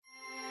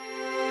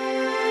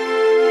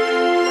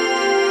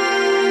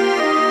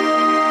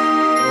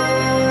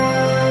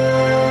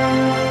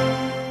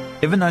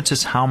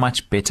notice how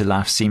much better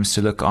life seems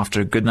to look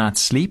after a good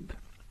night's sleep?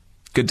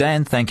 Good day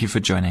and thank you for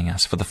joining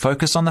us for the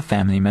Focus on the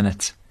Family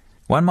Minute.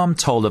 One mom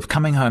told of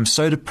coming home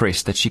so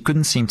depressed that she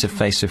couldn't seem to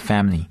face her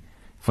family.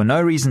 For no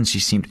reason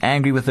she seemed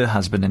angry with her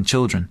husband and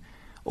children.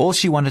 All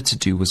she wanted to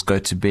do was go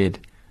to bed.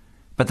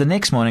 But the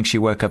next morning she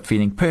woke up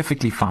feeling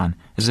perfectly fine,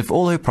 as if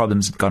all her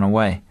problems had gone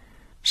away.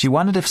 She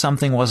wondered if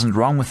something wasn't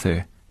wrong with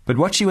her, but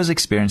what she was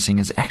experiencing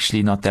is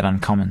actually not that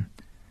uncommon.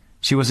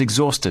 She was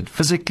exhausted,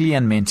 physically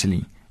and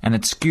mentally, and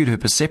it skewed her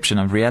perception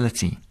of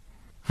reality.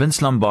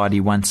 Vince Lombardi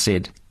once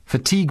said,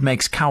 "Fatigue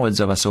makes cowards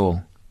of us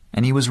all."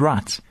 And he was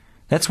right.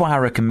 That's why I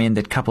recommend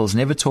that couples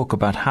never talk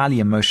about highly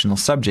emotional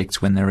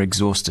subjects when they're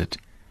exhausted.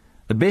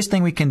 The best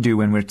thing we can do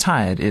when we're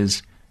tired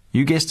is,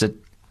 you guessed it,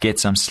 get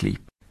some sleep.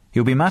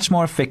 You'll be much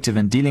more effective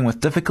in dealing with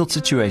difficult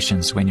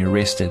situations when you're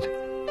rested.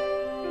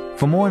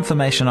 For more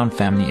information on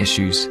family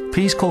issues,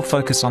 please call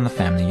Focus on the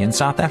Family in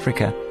South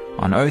Africa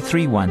on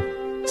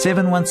 031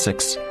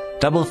 716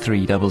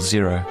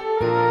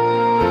 3300.